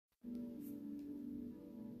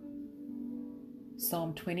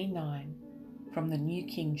Psalm 29 from the New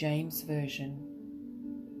King James Version.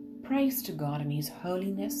 Praise to God in His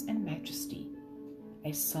holiness and majesty.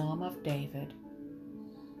 A Psalm of David.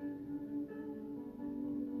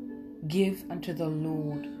 Give unto the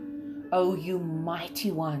Lord, O you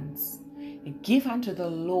mighty ones. Give unto the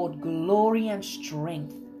Lord glory and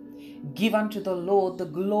strength. Give unto the Lord the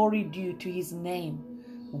glory due to His name.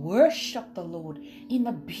 Worship the Lord in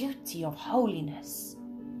the beauty of holiness.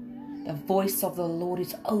 The voice of the Lord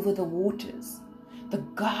is over the waters. The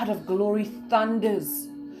God of glory thunders.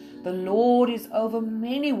 The Lord is over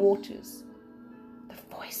many waters.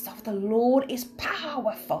 The voice of the Lord is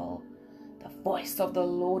powerful. The voice of the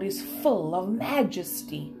Lord is full of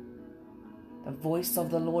majesty. The voice of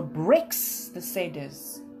the Lord breaks the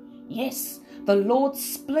cedars. Yes, the Lord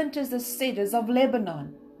splinters the cedars of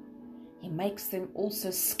Lebanon. He makes them also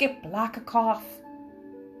skip like a calf.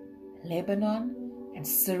 Lebanon and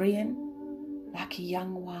Syrian like a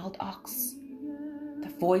young wild ox. The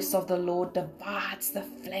voice of the Lord divides the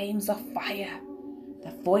flames of fire.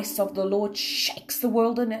 The voice of the Lord shakes the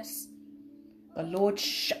wilderness. The Lord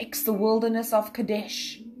shakes the wilderness of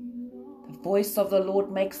Kadesh. The voice of the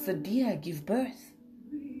Lord makes the deer give birth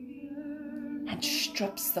and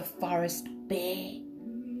strips the forest bare.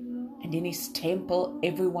 And in His temple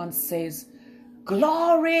everyone says,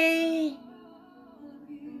 Glory!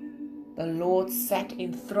 The Lord sat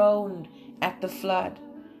enthroned at the flood,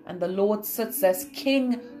 and the Lord sits as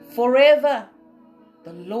King forever.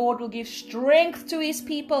 The Lord will give strength to His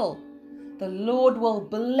people. The Lord will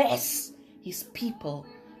bless His people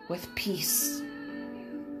with peace.